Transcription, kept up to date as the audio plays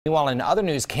Meanwhile, in other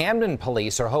news, Camden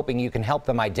police are hoping you can help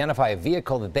them identify a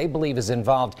vehicle that they believe is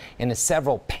involved in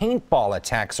several paintball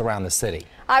attacks around the city.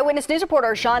 Eyewitness News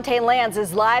reporter Chantee Lans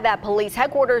is live at police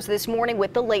headquarters this morning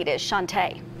with the latest.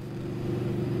 Chantee.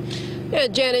 Yeah,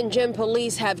 Jan and Jim,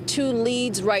 police have two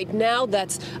leads right now.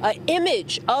 That's an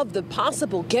image of the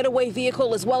possible getaway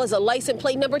vehicle as well as a license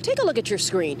plate number. Take a look at your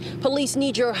screen. Police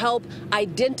need your help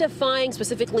identifying,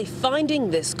 specifically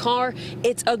finding this car.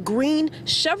 It's a green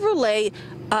Chevrolet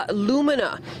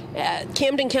Lumina.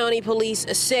 Camden County police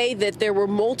say that there were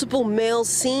multiple males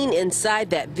seen inside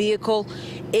that vehicle.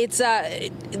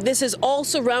 This is all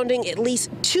surrounding at least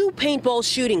two paintball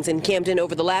shootings in Camden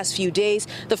over the last few days.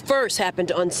 The first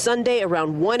happened on Sunday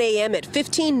around 1 a.m. at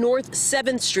 15 North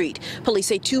 7th Street. Police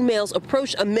say two males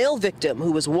approached a male victim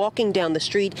who was walking down the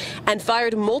street and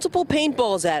fired multiple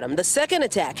paintballs at him. The second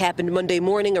attack happened Monday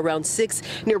morning around 6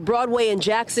 near Broadway and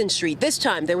Jackson Street. This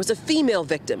time there was a female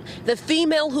victim. The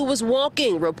female who was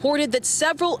walking reported that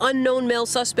several unknown male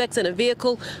suspects in a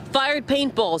vehicle fired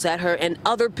paintballs at her and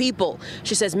other people.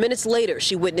 She says minutes later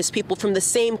she witnessed people from the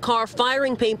same car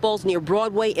firing paintballs near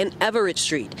Broadway and Everett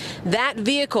Street. That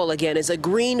vehicle again is a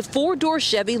green four-door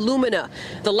Chevy Lumina.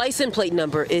 The license plate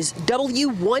number is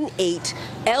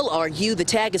W18LRU. The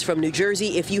tag is from New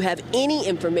Jersey. If you have any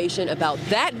information about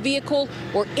that vehicle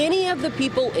or any of the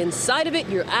people inside of it,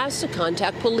 you're asked to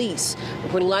contact police.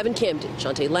 Reporting live in Camden,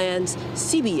 Chantee Lans,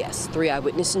 CBS 3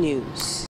 Eyewitness News.